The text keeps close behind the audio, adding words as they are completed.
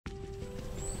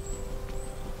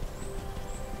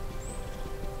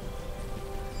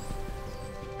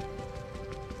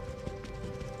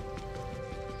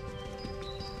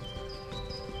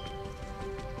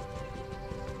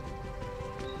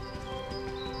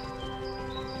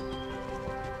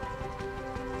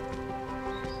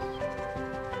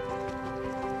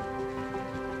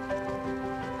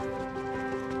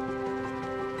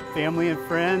family and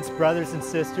friends, brothers and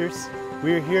sisters.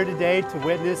 We are here today to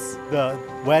witness the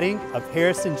wedding of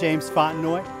Harrison James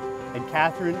Fontenoy and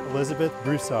Kathryn Elizabeth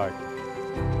Broussard.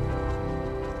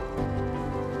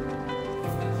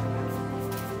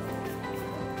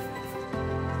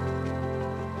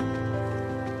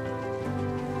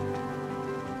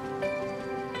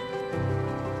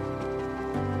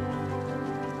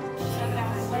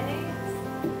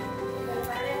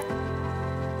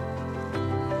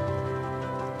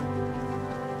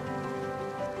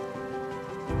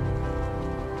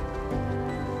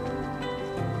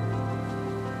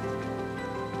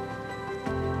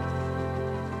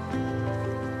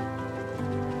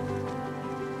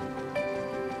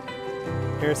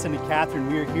 Harrison and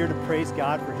Kathryn, we are here to praise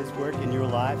God for His work in your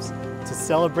lives, to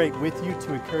celebrate with you,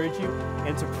 to encourage you,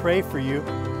 and to pray for you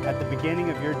at the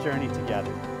beginning of your journey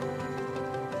together.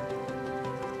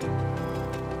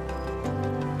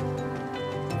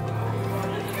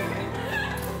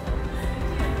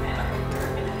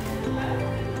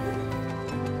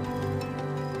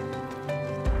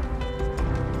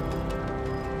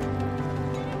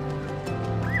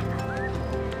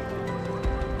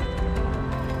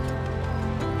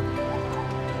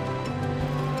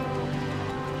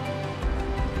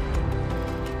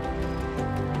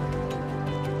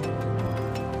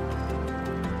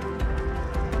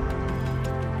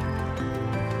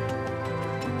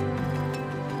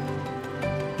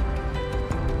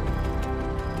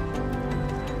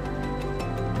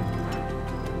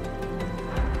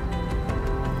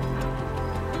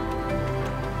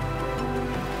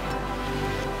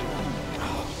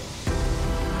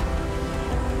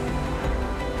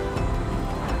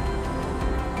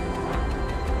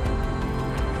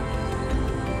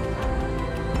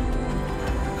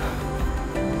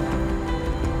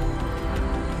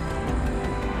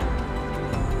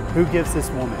 Who gives this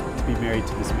woman to be married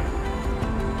to this man?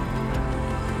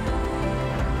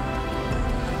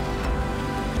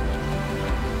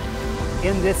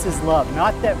 In this is love,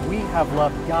 not that we have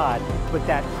loved God, but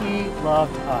that He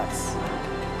loved us.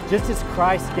 Just as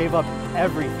Christ gave up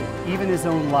everything, even His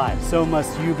own life, so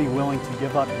must you be willing to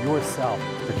give up yourself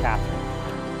for Kathryn.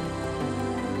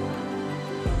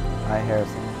 I,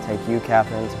 Harrison, take you,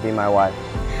 Kathryn, to be my wife.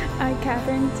 I,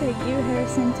 Kathryn, take you,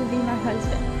 Harrison, to be my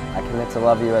husband. I commit to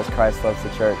love you as Christ loves the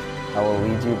church. I will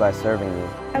lead you by serving you.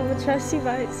 I will trust you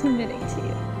by submitting to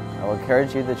you. I will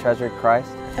encourage you to treasure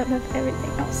Christ above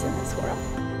everything else in this world.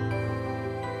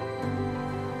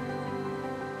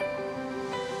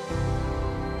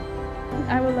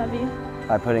 I will love you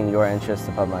by putting your interests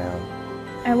above my own.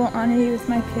 I will honor you with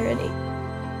my purity.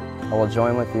 I will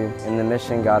join with you in the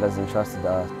mission God has entrusted to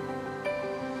us.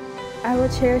 I will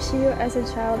cherish you as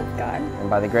a child of God. And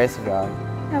by the grace of God,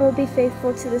 I will be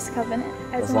faithful to this covenant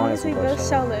as long as we both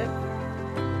shall live.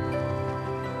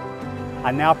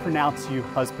 I now pronounce you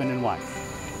husband and wife.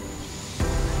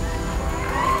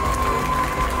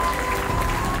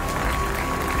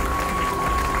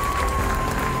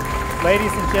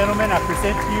 Ladies and gentlemen, I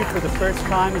present to you for the first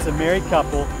time as a married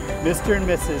couple, Mr. and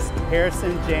Mrs.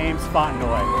 Harrison James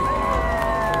Fontenoy.